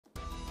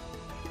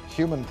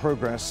Human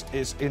progress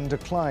is in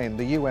decline.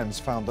 The UN's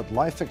found that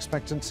life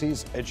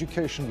expectancies,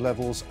 education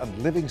levels and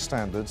living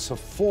standards have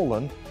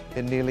fallen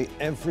in nearly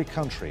every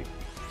country.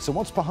 So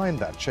what's behind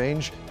that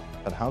change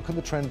and how can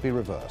the trend be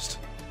reversed?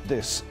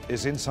 This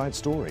is Inside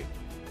Story.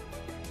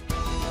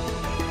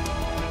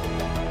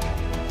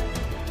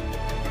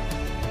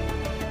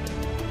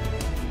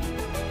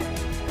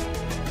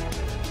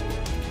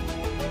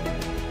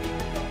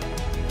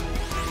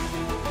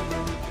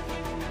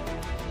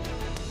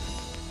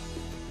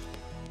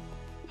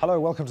 Hello,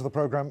 welcome to the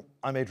program.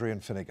 I'm Adrian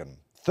Finighan.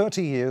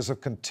 30 years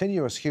of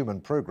continuous human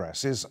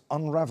progress is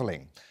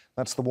unravelling.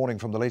 That's the warning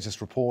from the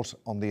latest report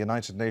on the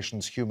United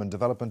Nations Human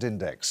Development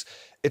Index.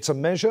 It's a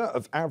measure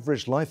of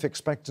average life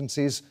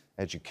expectancies,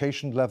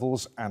 education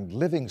levels and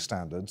living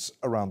standards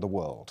around the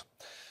world.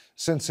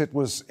 Since it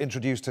was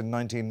introduced in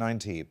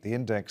 1990, the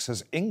index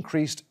has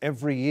increased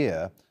every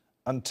year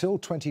until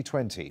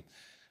 2020.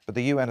 But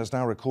the UN has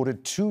now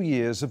recorded 2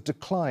 years of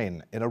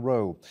decline in a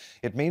row.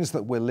 It means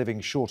that we're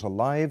living shorter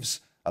lives,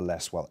 are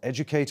less well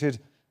educated,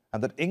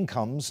 and that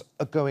incomes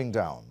are going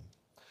down.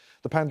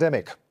 The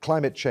pandemic,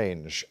 climate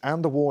change,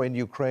 and the war in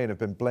Ukraine have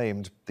been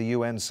blamed. The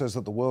UN says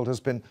that the world has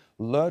been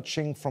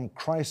lurching from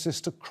crisis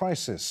to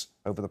crisis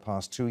over the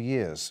past 2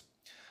 years.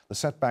 The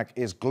setback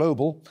is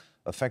global,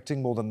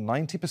 affecting more than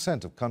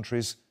 90% of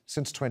countries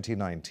since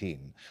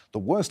 2019. The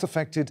worst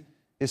affected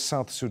is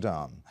South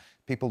Sudan.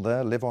 People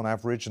there live on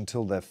average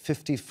until they're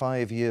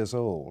 55 years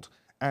old.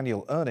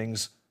 Annual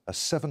earnings are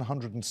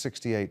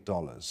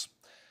 $768.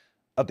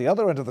 At the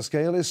other end of the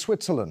scale is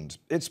Switzerland.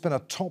 It's been a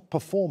top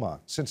performer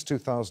since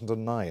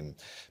 2009.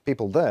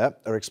 People there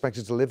are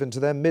expected to live into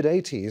their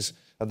mid-80s,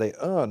 and they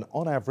earn,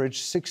 on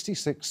average,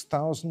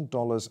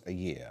 $66,000 a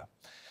year.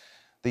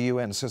 The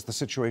UN says the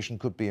situation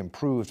could be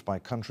improved by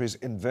countries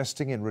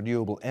investing in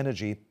renewable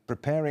energy,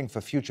 preparing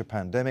for future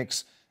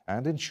pandemics,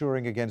 and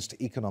ensuring against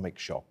economic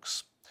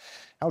shocks.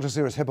 Al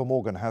Jazeera's Hiba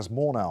Morgan has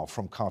more now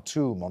from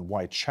Khartoum on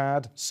why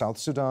Chad, South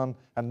Sudan,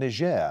 and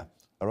Niger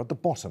are at the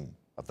bottom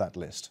of that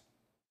list.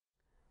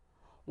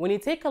 When you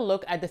take a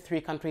look at the 3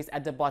 countries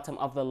at the bottom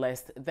of the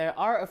list, there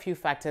are a few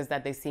factors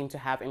that they seem to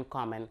have in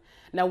common.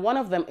 Now, one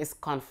of them is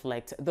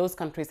conflict. Those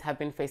countries have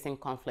been facing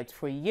conflict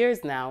for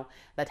years now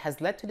that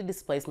has led to the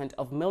displacement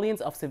of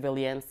millions of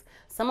civilians,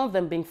 some of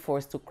them being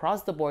forced to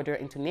cross the border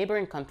into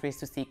neighboring countries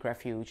to seek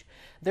refuge.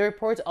 The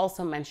report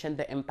also mentioned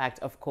the impact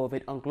of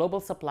COVID on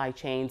global supply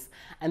chains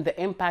and the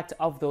impact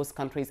of those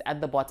countries at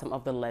the bottom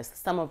of the list,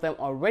 some of them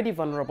already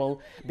vulnerable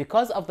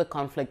because of the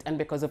conflict and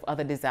because of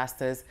other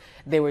disasters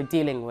they were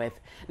dealing with.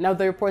 Now,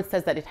 the report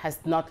says that it has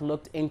not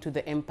looked into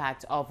the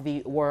impact of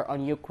the war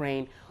on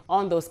Ukraine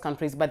on those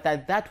countries, but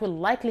that will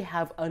likely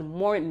have a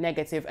more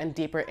negative and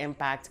deeper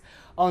impact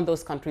on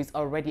those countries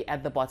already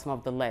at the bottom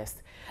of the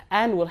list,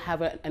 and will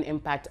have an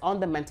impact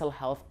on the mental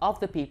health of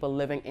the people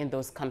living in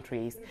those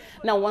countries.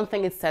 Now, one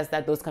thing it says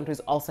that those countries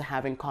also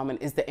have in common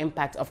is the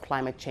impact of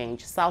climate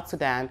change. South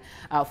Sudan,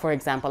 for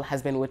example,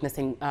 has been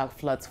witnessing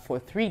floods for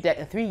 3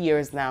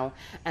 years now,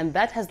 and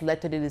that has led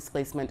to the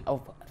displacement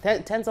of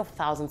tens of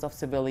thousands of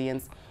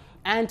civilians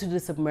and to the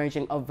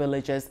submerging of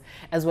villages,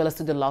 as well as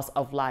to the loss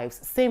of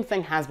lives. Same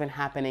thing has been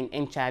happening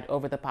in Chad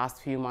over the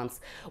past few months,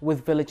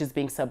 with villages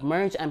being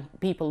submerged and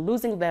people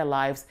losing their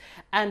lives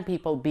and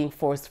people being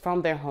forced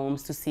from their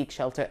homes to seek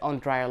shelter on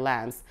drier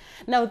lands.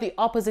 Now, the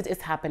opposite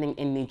is happening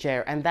in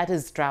Niger, and that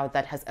is drought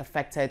that has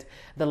affected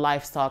the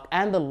livestock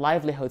and the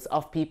livelihoods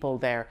of people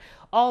there.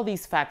 All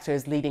these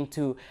factors leading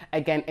to,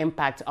 again,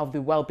 impact of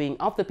the well-being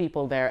of the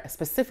people there,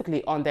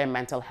 specifically on their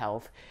mental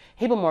health.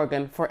 Hiba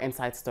Morgan for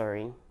Inside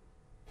Story.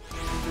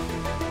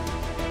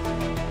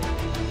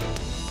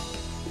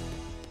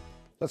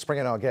 Let's bring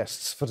in our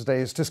guests for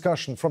today's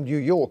discussion. From New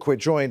York, we're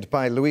joined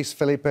by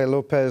Felipe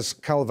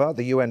López Calva,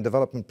 the UN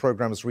Development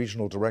Programme's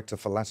Regional Director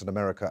for Latin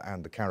America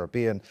and the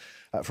Caribbean.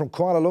 From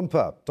Kuala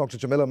Lumpur, Dr.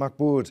 Jemilah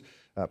Mahmood,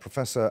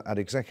 Professor and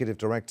Executive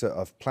Director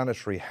of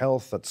Planetary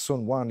Health at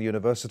Sunwan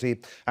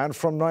University. And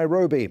from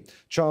Nairobi,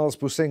 Charles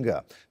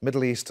Businge,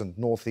 Middle East and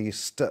North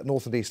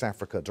and East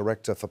Africa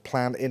Director for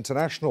Plan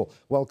International.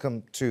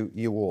 Welcome to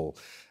you all.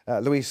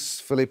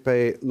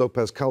 Felipe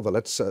López Calva,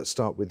 let's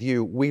start with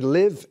you. We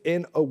live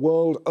in a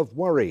world of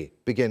worry,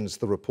 begins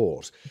the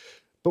report.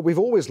 But we've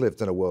always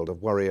lived in a world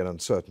of worry and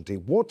uncertainty.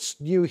 What's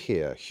new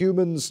here?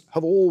 Humans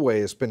have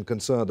always been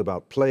concerned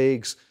about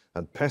plagues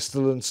and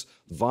pestilence,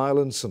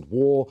 violence and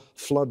war,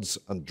 floods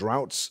and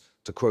droughts,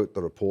 to quote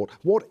the report.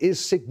 What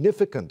is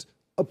significant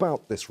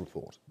about this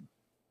report?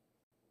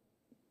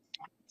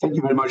 Thank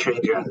you very much,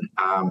 Adrian.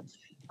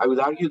 I would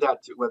argue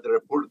that what the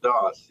report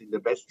does, in the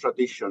best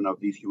tradition of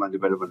these human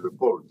development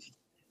reports,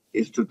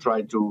 is to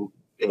try to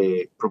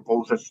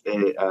propose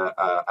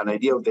an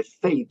idea of the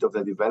state of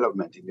the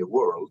development in the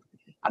world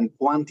and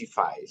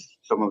quantifies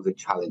some of the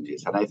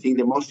challenges. And I think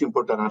the most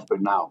important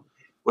aspect now,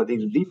 what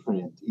is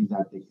different is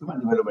that the Human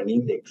Development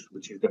Index,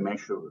 which is the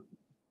measure,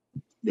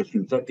 the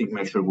synthetic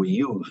measure we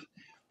use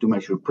to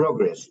measure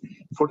progress,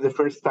 for the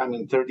first time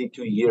in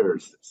 32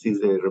 years since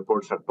the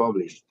reports are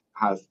published,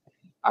 has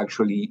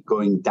actually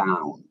going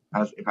down,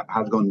 has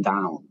gone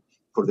down.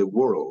 for the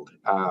world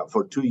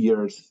for 2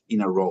 years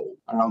in a row.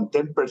 Around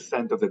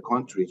 10% of the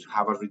countries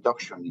have a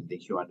reduction in the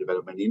Human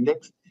Development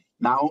Index.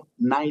 Now,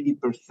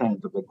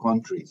 90% of the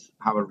countries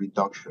have a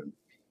reduction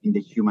in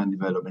the Human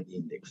Development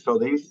Index. So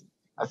there is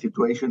a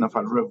situation of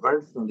a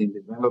reversal in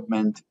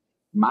development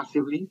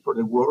massively for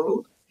the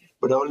world,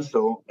 but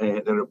also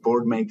the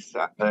report makes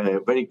a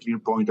very clear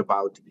point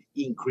about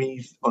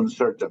increased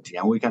uncertainty.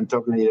 And we can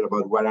talk later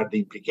about what are the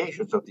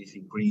implications of this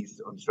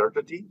increased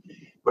uncertainty.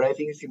 But I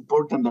think it's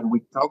important that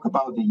we talk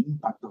about the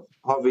impact of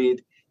COVID,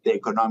 the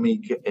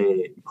economic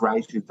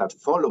crisis that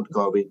followed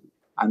COVID,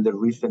 and the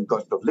recent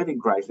cost of living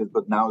crisis.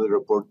 But now the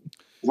report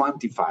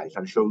quantifies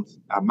and shows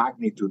a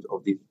magnitude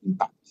of these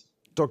impacts.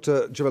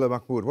 Dr. Jemilah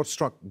Mahmood, what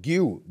struck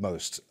you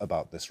most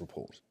about this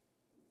report?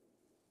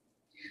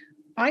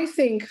 I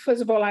think,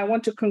 first of all, I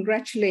want to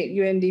congratulate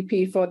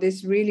UNDP for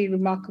this really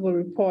remarkable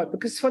report,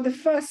 because for the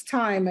first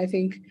time, I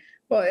think,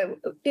 well,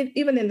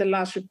 even in the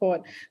last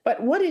report,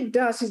 but what it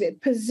does is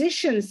it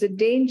positions the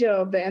danger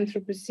of the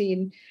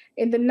Anthropocene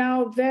in the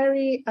now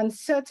very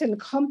uncertain,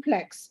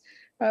 complex,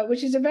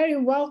 which is a very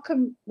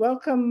welcome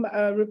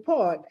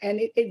report. And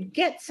it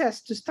gets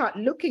us to start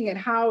looking at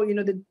how,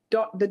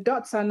 the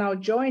dots are now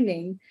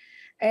joining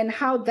and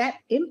how that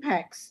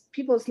impacts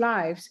people's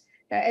lives.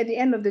 At the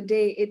end of the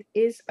day, it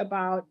is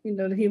about,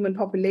 the human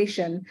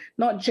population,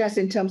 not just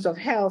in terms of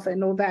health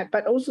and all that,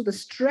 but also the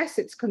stress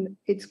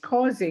it's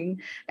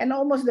causing and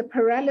almost the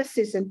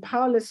paralysis and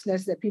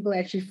powerlessness that people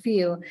actually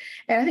feel.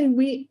 And I think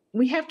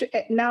we have to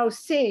now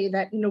say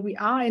that, we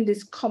are in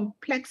this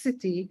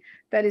complexity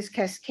that is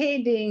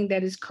cascading,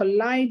 that is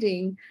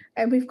colliding,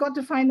 and we've got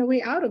to find a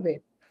way out of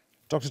it.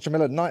 Dr.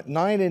 Jemilah,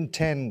 9 in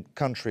 10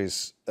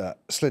 countries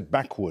slid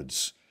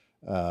backwards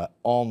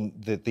on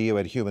the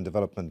UN Human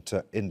Development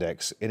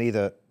Index in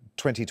either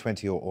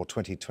 2020 or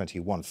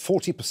 2021.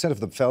 40% of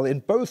them fell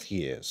in both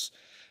years.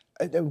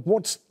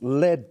 What's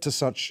led to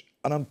such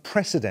an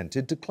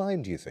unprecedented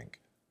decline, do you think?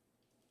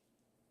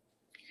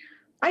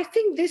 I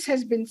think this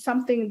has been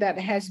something that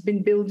has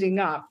been building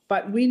up,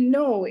 but we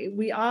know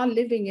we are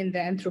living in the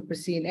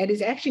Anthropocene. It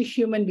is actually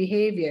human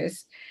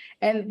behaviors,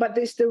 but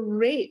there's the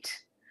rate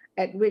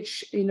at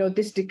which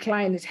this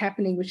decline is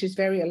happening, which is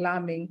very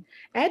alarming.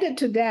 Added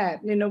to that,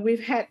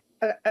 we've had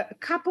a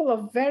couple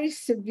of very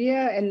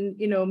severe and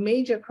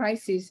major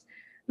crises,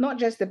 not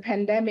just the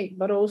pandemic,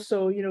 but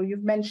also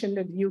you've mentioned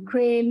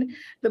Ukraine,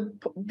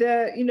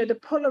 the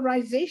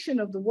polarization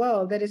of the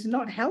world that is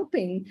not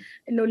helping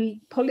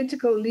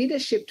political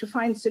leadership to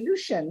find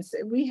solutions.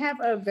 We have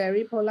a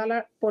very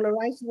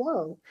polarized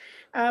world,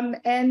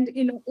 and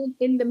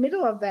in the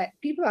middle of that,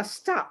 people are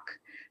stuck.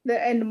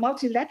 And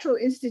multilateral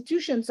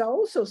institutions are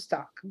also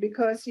stuck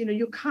because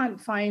you can't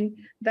find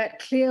that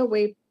clear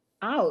way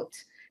out.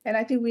 And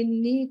I think we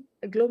need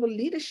a global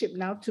leadership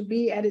now to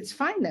be at its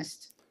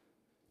finest.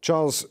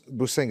 Charles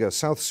Businge,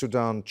 South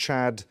Sudan,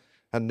 Chad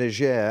and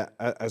Niger,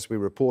 as we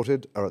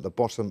reported, are at the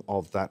bottom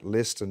of that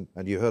list. And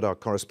you heard our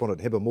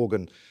correspondent Hiba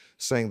Morgan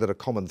saying that a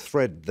common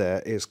thread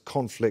there is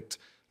conflict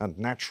and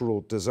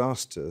natural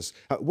disasters.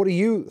 What do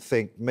you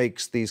think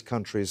makes these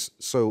countries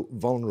so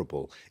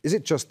vulnerable? Is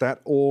it just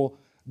that, or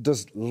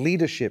does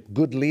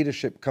good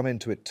leadership come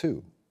into it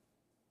too?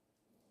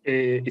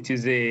 It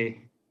is a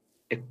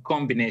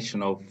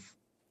combination of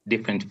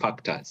different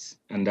factors.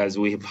 And as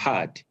we have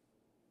heard,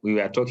 we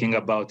were talking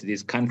about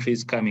these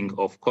countries coming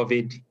off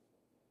COVID,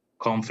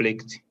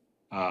 conflict,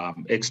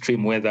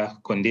 extreme weather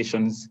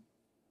conditions,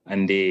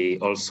 and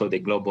also the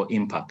global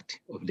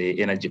impact of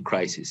the energy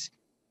crisis.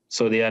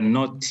 So they are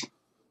not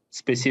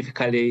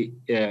specifically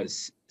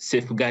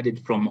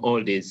safeguarded from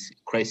all these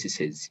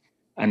crises.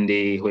 And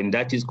when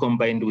that is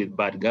combined with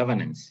bad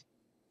governance,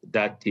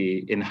 that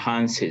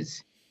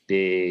enhances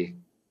it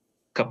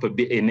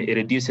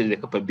reduces the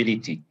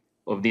capability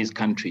of these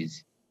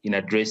countries in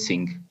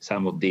addressing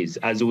some of these.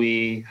 As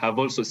we have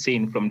also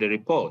seen from the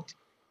report,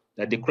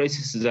 that the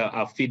crises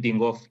are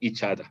feeding off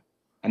each other.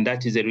 And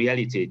that is a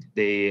reality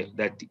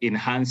that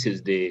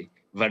enhances the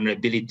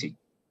vulnerability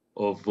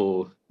of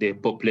the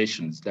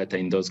populations that are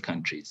in those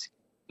countries.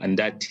 And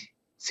that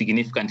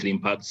significantly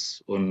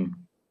impacts on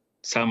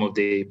some of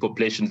the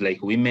populations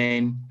like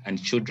women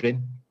and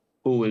children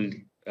who will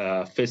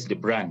face the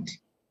brunt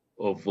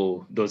of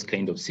those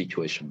kind of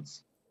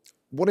situations.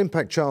 What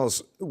impact,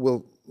 Charles,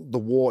 will the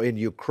war in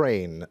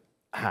Ukraine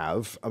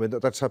have? I mean,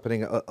 that's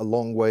happening a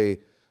long way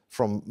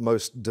from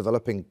most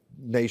developing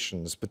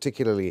nations,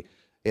 particularly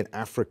in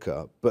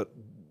Africa. But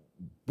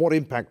what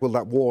impact will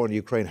that war in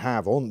Ukraine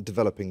have on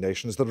developing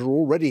nations that are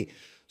already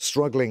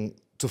struggling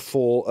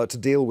to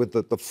deal with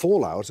the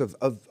fallout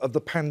of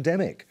the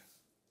pandemic?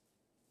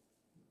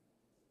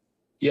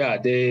 Yeah,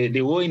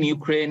 the war in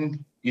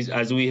Ukraine is,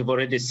 as we have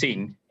already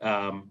seen,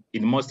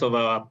 in most of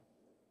our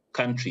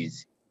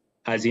countries,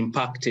 has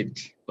impacted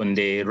on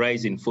the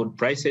rise in food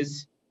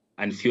prices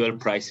and fuel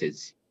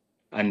prices,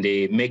 and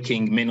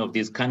making many of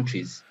these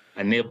countries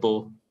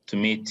unable to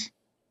meet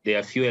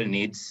their fuel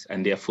needs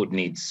and their food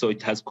needs. So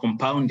it has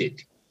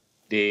compounded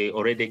the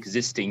already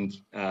existing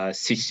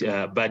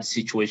bad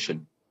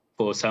situation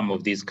for some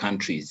of these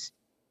countries.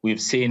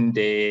 We've seen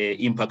the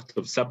impact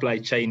of supply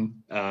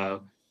chain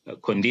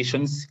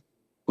conditions,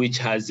 which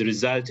has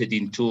resulted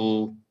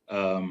into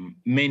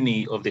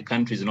many of the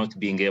countries not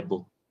being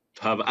able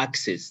to have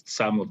access to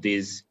some of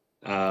these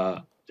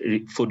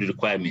food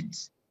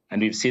requirements.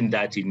 And we've seen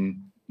that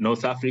in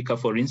North Africa,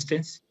 for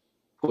instance,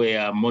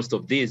 where most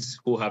of these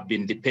who have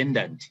been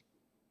dependent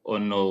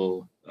on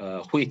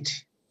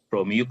wheat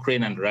from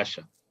Ukraine and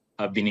Russia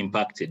have been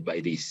impacted by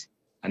this.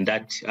 And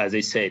that, as I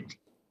said,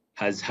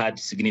 has had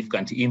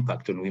significant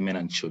impact on women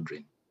and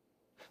children.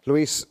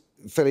 Luis,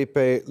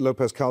 Felipe,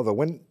 López, Calva,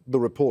 when the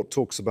report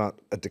talks about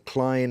a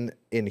decline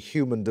in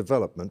human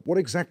development, what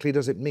exactly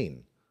does it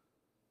mean?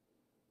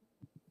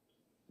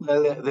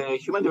 Well, the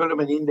Human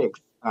Development Index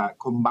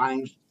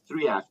combines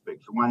three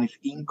aspects. One is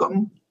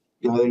income,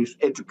 the other is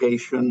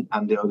education,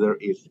 and the other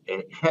is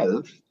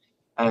health,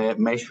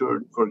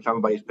 measured, for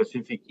example, by a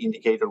specific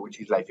indicator, which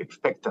is life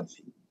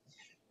expectancy.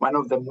 One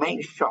of the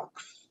main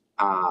shocks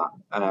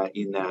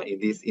in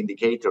this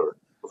indicator,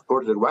 of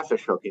course, there was a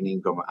shock in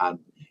income,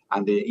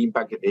 and the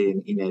impact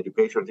in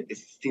education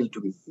is still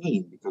to be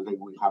seen because they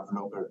will have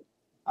longer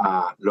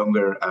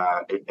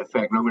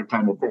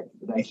time effect.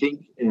 But I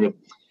think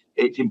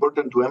it's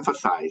important to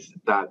emphasize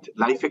that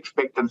life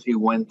expectancy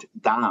went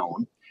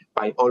down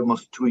by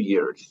almost 2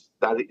 years.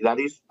 That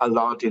is a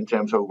lot in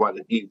terms of what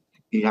it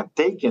had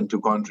taken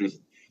to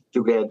countries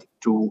to get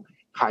to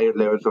higher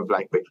levels of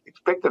life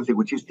expectancy,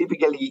 which is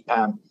typically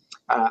an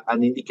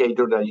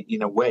indicator that,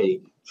 in a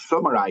way,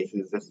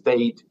 summarizes the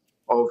state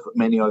of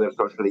many other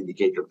social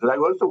indicators. But I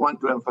also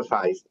want to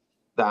emphasize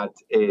that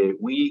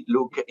we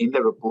look in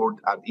the report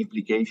at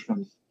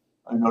implications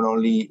not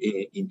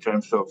only in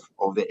terms of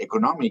the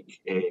economic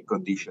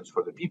conditions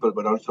for the people,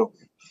 but also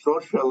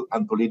social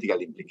and political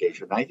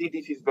implications. I think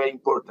this is very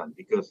important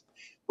because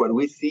what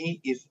we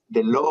see is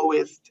the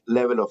lowest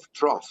level of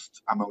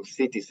trust among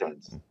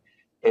citizens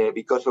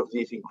because of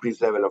this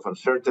increased level of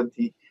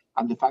uncertainty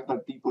and the fact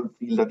that people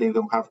feel that they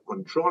don't have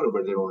control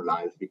over their own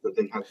lives because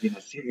there has been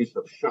a series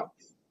of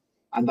shocks.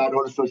 And that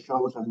also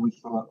shows, as we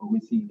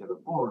see in the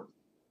report,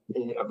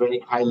 a very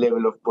high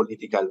level of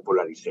political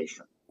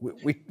polarization. No,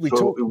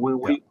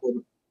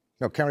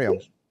 carry on.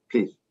 Yes,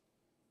 please.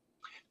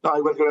 No,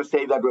 I was going to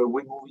say that when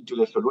we move into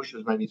the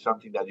solutions, maybe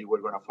something that you were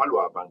going to follow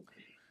up on.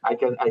 I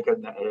can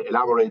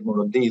elaborate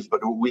more on this,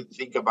 but we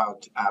think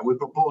about, we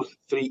propose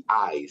 3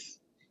 I's: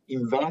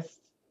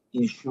 invest,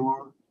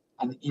 insure,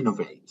 and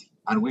innovate.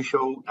 And we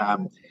show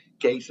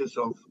cases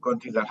of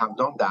countries that have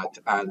done that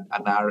and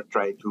are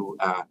trying to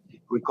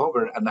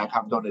recover and that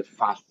have done it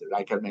faster.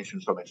 I can mention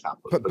some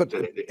examples.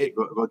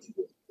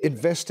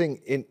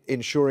 Investing in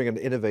insuring and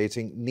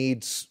innovating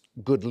needs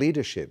good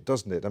leadership,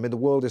 doesn't it? I mean, the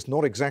world is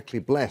not exactly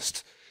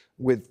blessed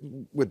with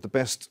the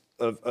best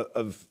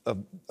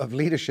of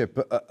leadership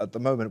at the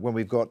moment when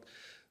we've got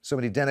so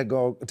many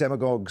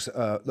demagogues,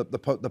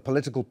 the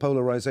political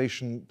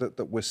polarization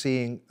that we're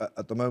seeing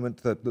at the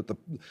moment, the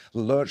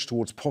lurch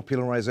towards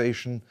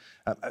popularization.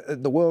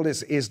 The world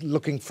is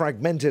looking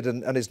fragmented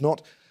and is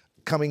not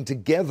coming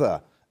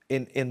together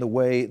in the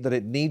way that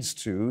it needs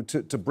to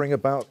bring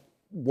about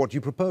what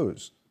you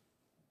propose.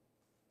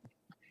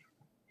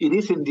 It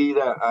is indeed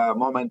a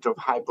moment of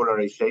high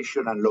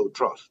polarization and low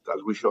trust,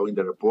 as we show in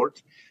the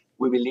report.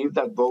 We believe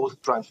that both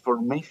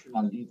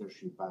transformational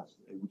leadership,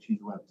 which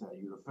is what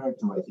you referred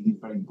to, I think is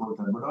very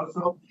important, but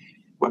also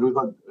what we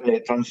call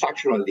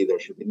transactional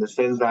leadership, in the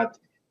sense that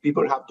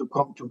people have to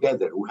come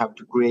together. We have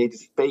to create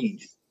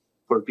space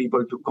for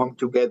people to come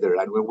together.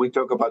 And when we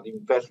talk about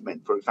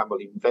investment, for example,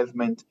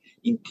 investment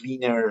in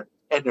cleaner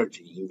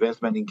energy,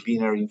 investment in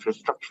cleaner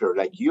infrastructure,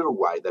 like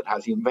Uruguay that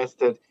has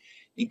invested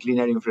in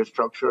cleaner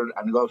infrastructure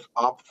and goes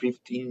up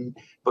 15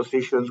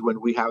 positions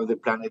when we have the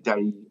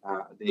planetary,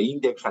 the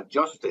index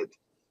adjusted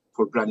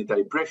for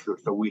planetary pressure.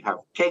 So we have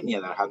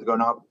Kenya that has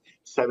gone up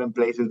 7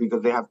 places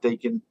because they have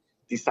taken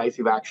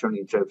decisive action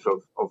in terms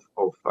of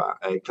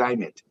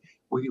climate.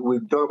 We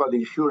talk about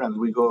insurance.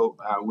 We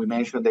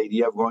mentioned the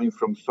idea of going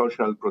from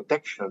social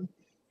protection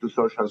to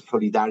social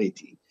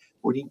solidarity.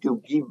 We need to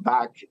give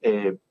back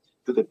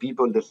to the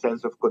people the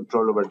sense of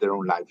control over their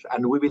own lives.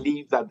 And we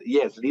believe that,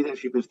 yes,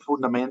 leadership is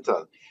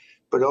fundamental,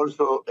 but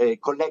also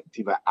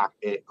collective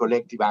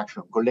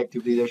action,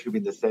 collective leadership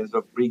in the sense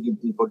of bringing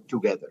people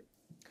together.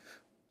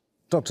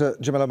 Dr.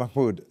 Jemilah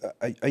Mahmood,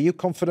 are you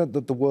confident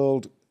that the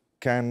world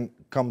can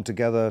come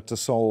together to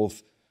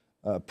solve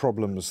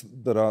problems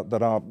that are,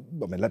 I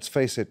mean, let's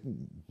face it,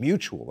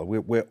 mutual?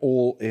 We're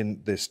all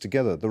in this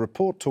together. The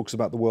report talks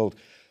about the world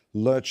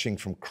lurching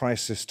from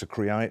crisis to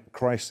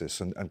crisis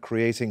and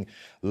creating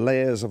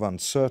layers of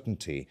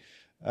uncertainty.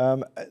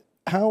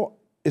 How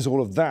is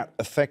all of that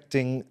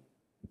affecting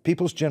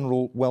people's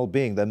general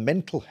well-being, their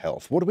mental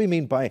health? What do we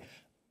mean by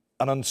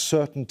an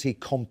uncertainty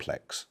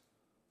complex?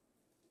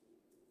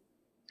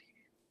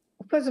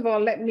 First of all,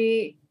 let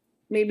me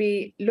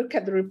maybe look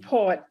at the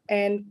report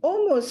and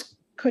almost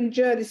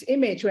conjure this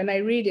image when I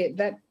read it,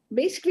 that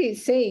basically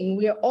it's saying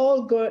we are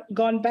all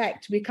gone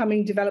back to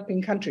becoming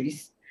developing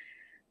countries.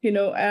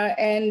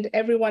 And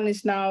everyone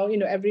is now,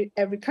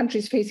 every country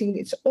is facing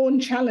its own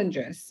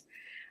challenges.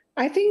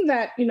 I think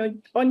that,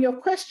 on your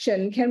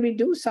question, can we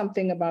do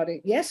something about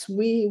it? Yes,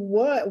 we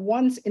were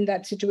once in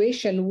that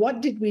situation.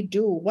 What did we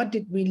do? What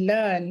did we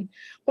learn?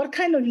 What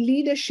kind of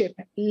leadership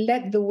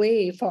led the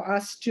way for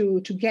us to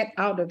get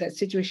out of that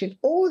situation?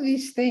 All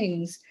these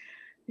things,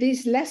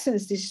 these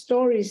lessons, these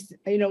stories,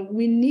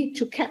 we need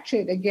to capture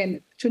it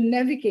again to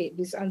navigate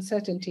this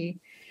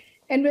uncertainty.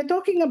 And we're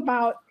talking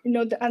about,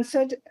 the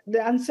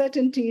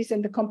uncertainties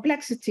and the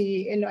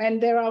complexity,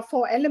 and there are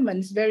 4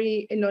 elements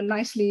very,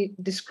 nicely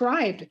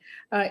described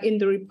in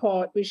the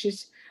report, which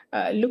is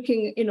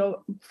looking,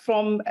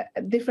 from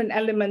different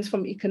elements,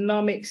 from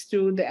economics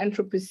to the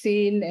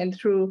Anthropocene and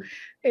through,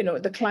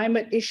 the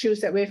climate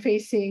issues that we're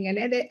facing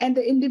and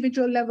the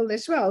individual level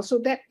as well. So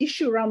that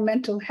issue around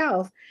mental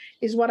health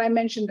is what I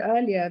mentioned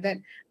earlier,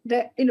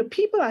 that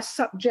people are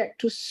subject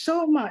to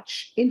so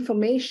much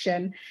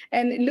information.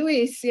 And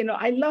Luis,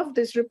 I love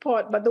this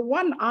report, but the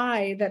one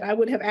I that I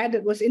would have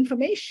added was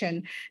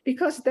information,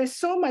 because there's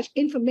so much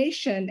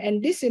information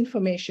and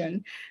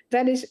disinformation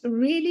that is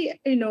really,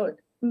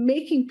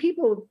 making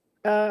people,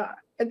 they're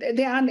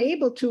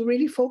unable to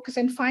really focus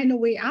and find a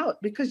way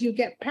out because you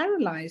get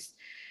paralyzed.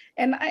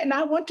 And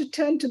I want to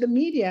turn to the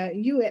media.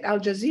 You at Al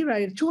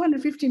Jazeera,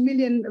 250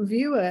 million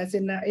viewers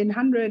in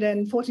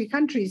 140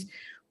 countries.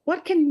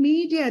 What can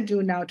media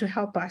do now to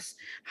help us?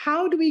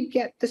 How do we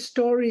get the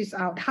stories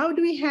out? How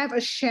do we have a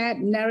shared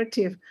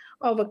narrative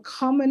of a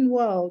common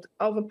world,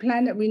 of a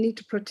planet we need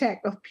to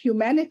protect, of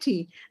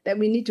humanity that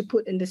we need to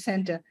put in the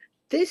center?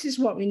 This is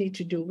what we need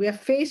to do. We are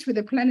faced with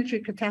a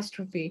planetary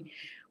catastrophe.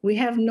 We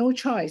have no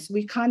choice.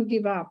 We can't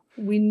give up.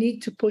 We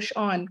need to push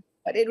on.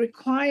 But it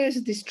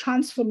requires this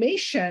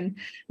transformation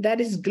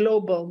that is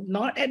global,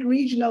 not at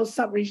regional,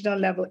 sub-regional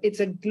level. It's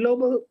a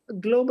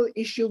global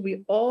issue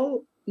we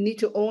all need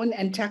to own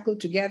and tackle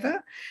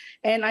together.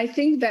 And I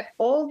think that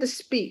all the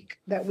speak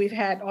that we've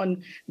had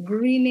on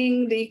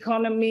greening the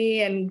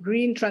economy and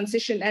green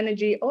transition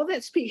energy, all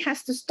that speak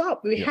has to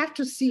stop. We have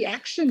to see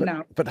action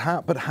now. But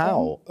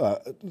how,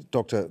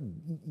 Dr.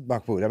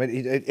 Mahmood? I mean,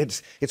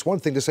 it's one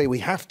thing to say we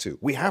have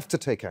to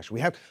take action.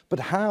 But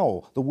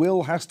how? The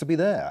will has to be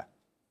there.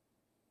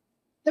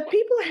 The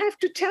people have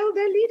to tell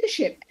their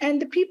leadership,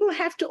 and the people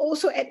have to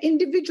also at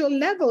individual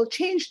level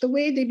change the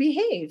way they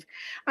behave.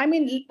 I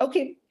mean,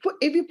 okay,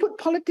 if you put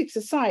politics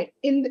aside,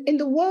 in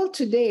the world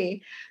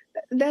today,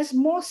 there's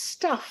more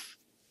stuff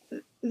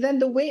than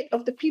the weight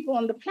of the people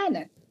on the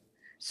planet.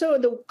 So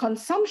the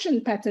consumption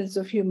patterns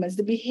of humans,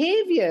 the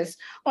behaviors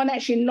on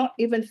actually not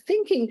even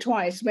thinking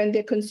twice when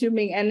they're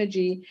consuming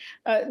energy,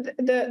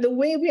 the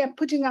way we are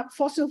putting up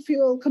fossil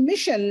fuel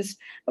commissions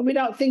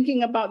without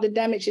thinking about the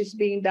damage that's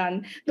being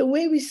done, the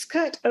way we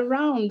skirt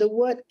around the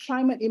word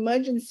climate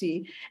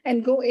emergency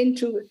and go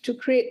into to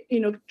create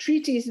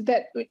treaties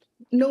that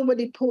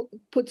nobody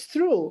puts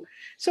through.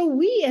 So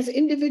we as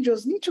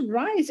individuals need to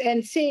rise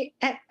and say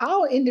at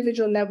our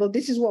individual level,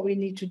 this is what we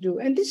need to do.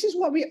 And this is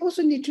what we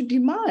also need to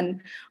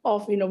demand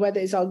of, whether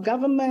it's our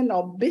government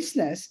or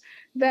business,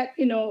 that,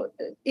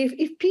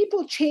 if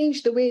people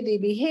change the way they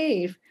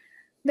behave,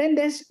 then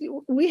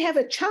we have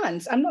a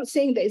chance. I'm not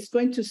saying that it's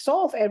going to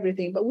solve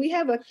everything, but we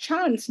have a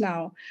chance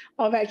now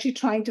of actually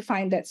trying to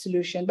find that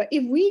solution. But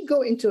if we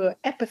go into an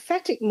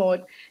apathetic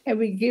mode and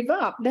we give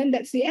up, then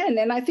that's the end.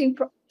 And I think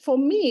for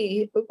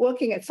me,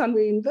 working at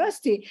Sunwan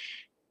University,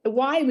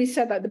 why we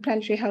set up the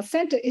Planetary Health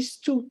Center is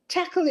to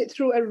tackle it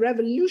through a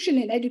revolution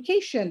in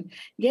education,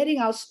 getting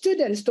our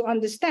students to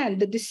understand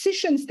the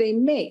decisions they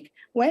make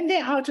when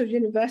they're out of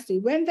university,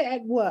 when they're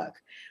at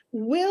work,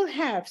 will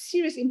have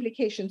serious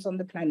implications on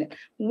the planet,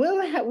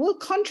 will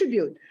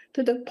contribute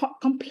to the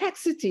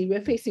complexity we're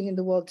facing in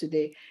the world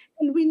today.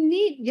 And we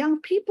need young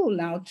people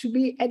now to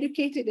be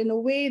educated in a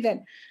way that,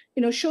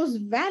 shows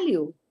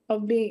value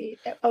of being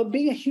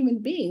a human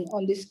being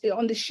on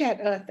this shared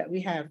earth that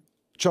we have.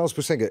 Charles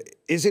Businge,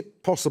 is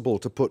it possible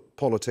to put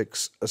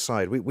politics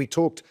aside? We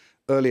talked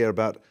earlier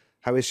about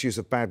how issues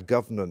of bad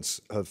governance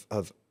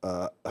have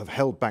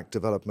held back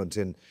development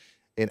in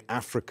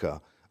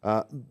Africa.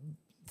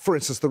 For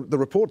instance, the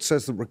report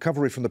says that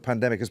recovery from the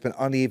pandemic has been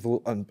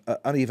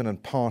uneven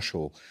and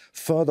partial,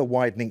 further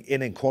widening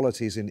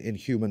inequalities in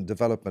human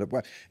development.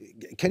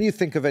 Can you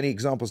think of any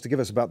examples to give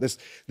us about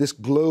this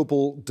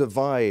global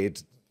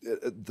divide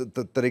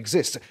that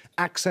exists?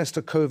 Access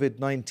to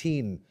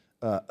COVID-19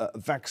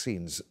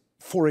 vaccines,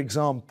 for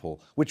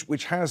example,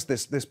 which has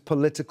this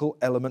political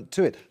element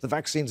to it. The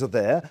vaccines are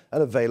there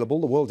and available.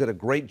 The world did a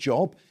great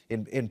job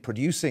in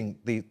producing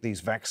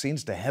these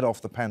vaccines to head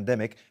off the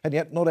pandemic, and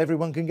yet not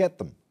everyone can get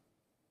them.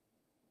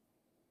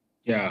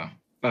 Yeah,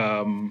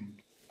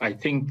 I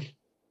think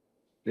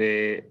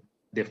the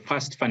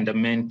first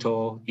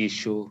fundamental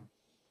issue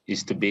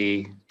is to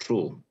be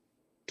true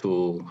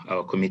to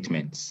our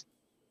commitments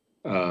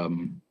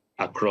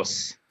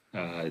across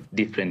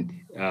different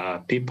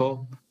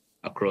people,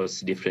 across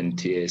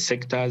different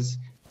sectors,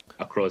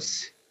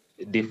 across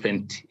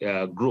different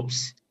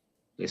groups,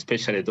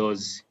 especially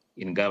those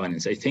in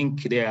governance. I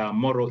think there are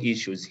moral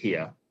issues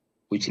here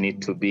which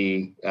need to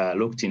be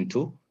looked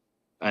into,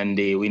 and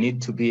we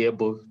need to be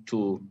able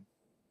to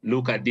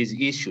look at these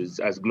issues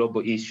as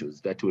global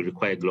issues that will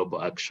require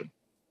global action.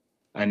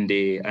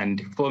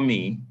 And for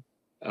me,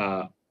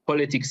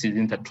 politics is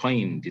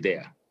intertwined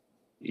there.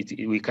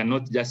 We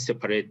cannot just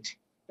separate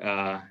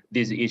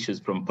these issues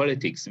from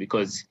politics,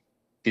 because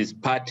it is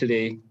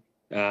partly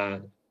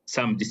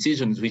some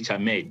decisions which are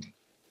made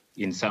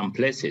in some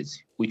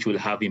places which will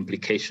have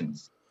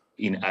implications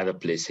in other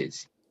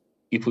places.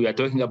 If we are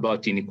talking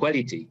about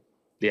inequality,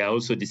 there are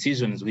also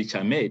decisions which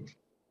are made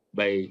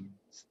by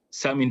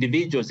some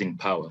individuals in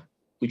power,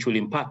 which will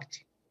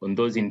impact on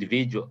those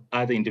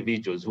other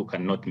individuals who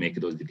cannot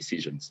make those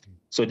decisions.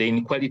 So the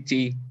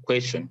inequality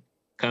question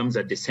comes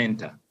at the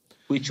center,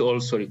 which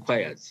also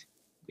requires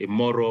a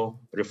moral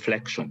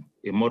reflection,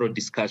 a moral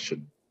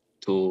discussion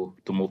to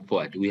move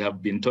forward. We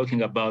have been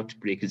talking about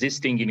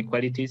pre-existing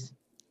inequalities,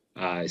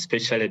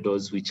 especially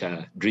those which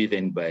are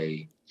driven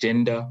by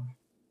gender,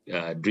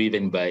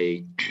 driven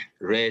by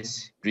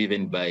race,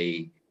 driven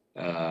by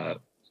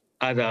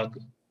other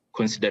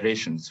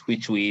considerations,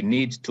 which we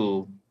need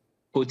to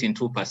put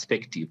into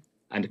perspective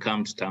and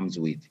come to terms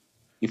with.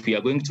 If we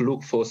are going to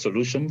look for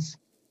solutions,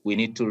 we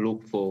need to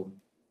look for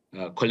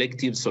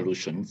collective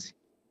solutions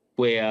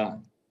where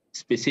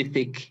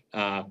specific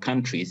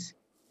countries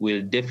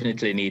will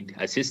definitely need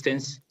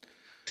assistance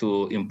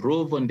to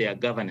improve on their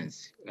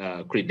governance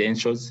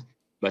credentials,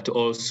 but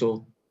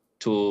also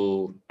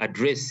to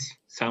address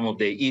some of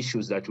the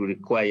issues that will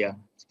require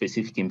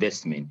specific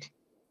investment.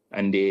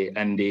 And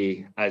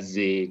as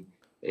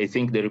I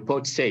think the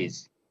report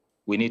says,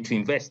 we need to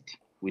invest,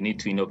 we need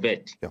to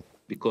innovate,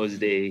 because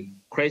the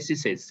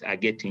crises are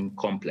getting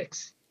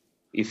complex.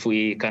 If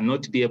we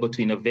cannot be able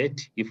to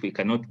innovate, if we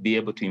cannot be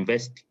able to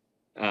invest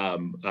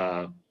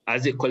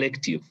as a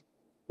collective,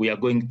 we are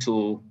going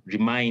to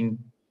remain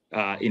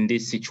in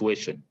this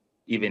situation,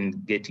 even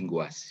getting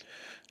worse.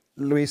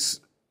 Luis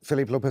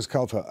Felipe López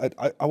Calva,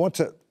 I want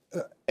to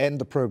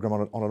end the program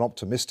on an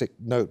optimistic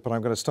note, but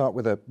I'm going to start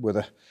with a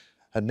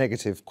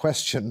negative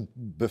question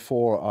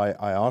before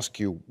I ask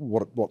you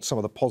what some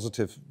of the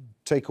positive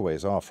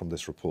takeaways are from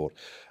this report.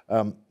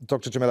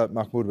 Dr. Jemilah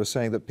Mahmood was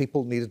saying that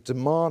people need to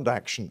demand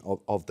action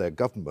of their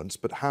governments,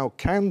 but how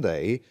can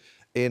they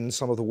in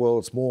some of the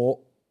world's more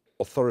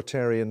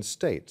authoritarian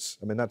states?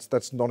 I mean,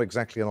 that's not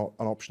exactly an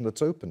option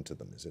that's open to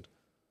them, is it?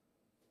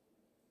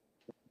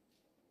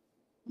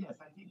 Yes,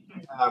 I think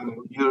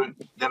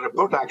the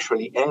report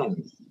actually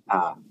ends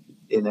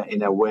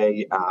in a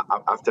way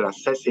after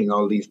assessing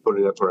all these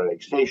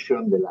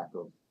polarization, the lack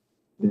of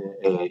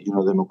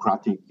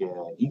democratic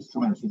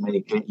instruments in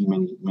many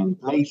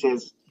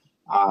places,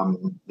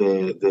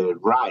 the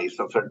rise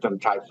of certain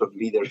types of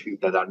leadership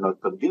that are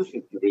not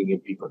conducive to bringing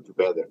people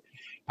together.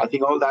 I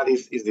think all that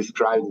is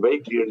described very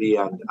clearly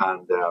and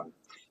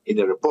in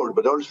the report.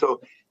 But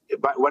also,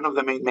 one of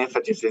the main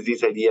messages is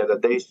this idea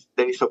that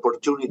there is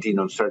opportunity in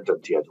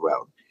uncertainty as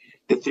well.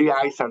 The 3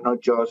 I's are not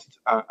just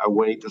a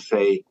way to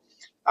say,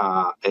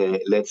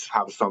 let's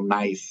have some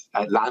nice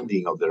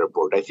landing of the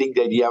report. I think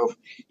the idea of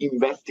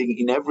investing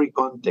in every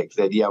context,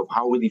 the idea of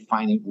how we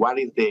define what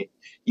is the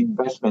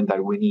investment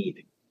that we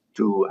need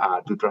to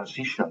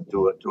transition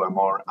to a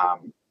more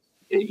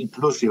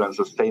inclusive and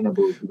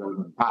sustainable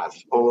development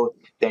path, or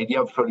the idea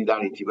of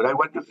solidarity. But I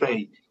want to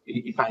say,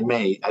 if I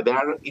may, there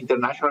are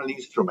international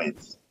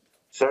instruments.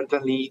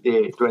 Certainly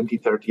the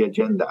 2030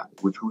 agenda,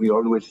 which we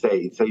always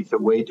say, it's a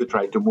way to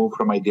try to move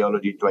from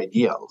ideology to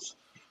ideals.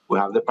 We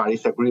have the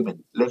Paris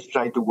Agreement. Let's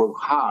try to work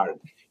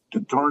hard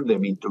to turn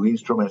them into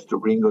instruments to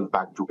bring us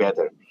back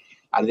together.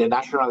 At the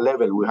national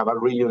level, we have a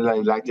region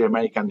like Latin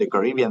America and the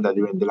Caribbean that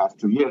during the last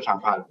 2 years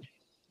has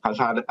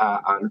had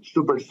a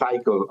super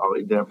cycle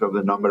in terms of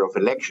the number of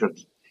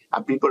elections.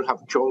 And people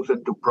have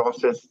chosen to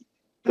process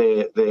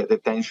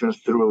the tensions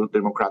through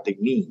democratic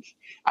means.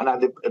 And at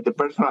the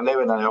personal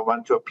level, and I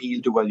want to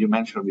appeal to what you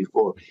mentioned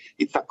before,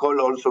 it's a call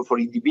also for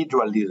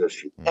individual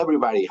leadership.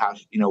 Everybody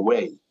has, in a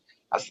way,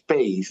 a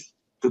space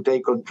to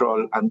take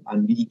control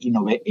and be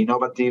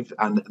innovative.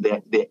 And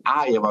the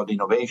I about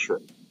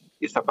innovation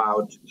is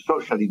about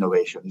social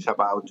innovation. It's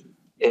about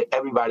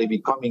everybody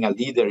becoming a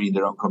leader in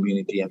their own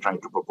community and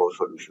trying to propose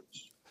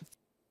solutions.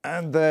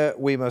 And there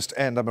we must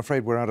end. I'm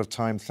afraid we're out of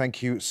time.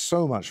 Thank you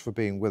so much for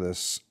being with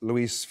us.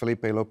 Luis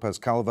Felipe López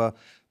Calva,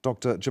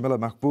 Dr. Jemilah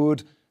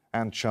Mahmood,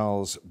 and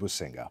Charles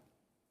Businge.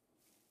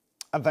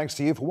 And thanks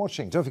to you for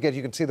watching. Don't forget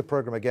you can see the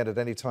program again at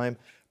any time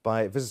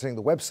by visiting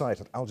the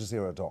website at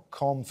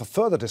aljazeera.com. For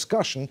further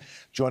discussion,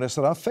 join us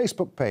at our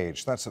Facebook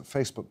page. That's at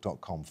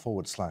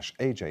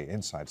facebook.com/AJ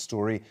Inside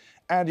Story.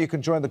 And you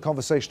can join the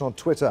conversation on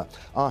Twitter,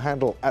 our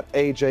handle at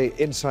AJ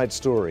Inside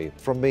Story.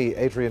 From me,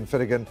 Adrian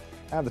Finighan,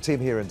 and the team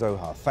here in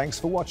Doha, thanks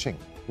for watching.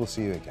 We'll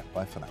see you again.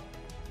 Bye for now.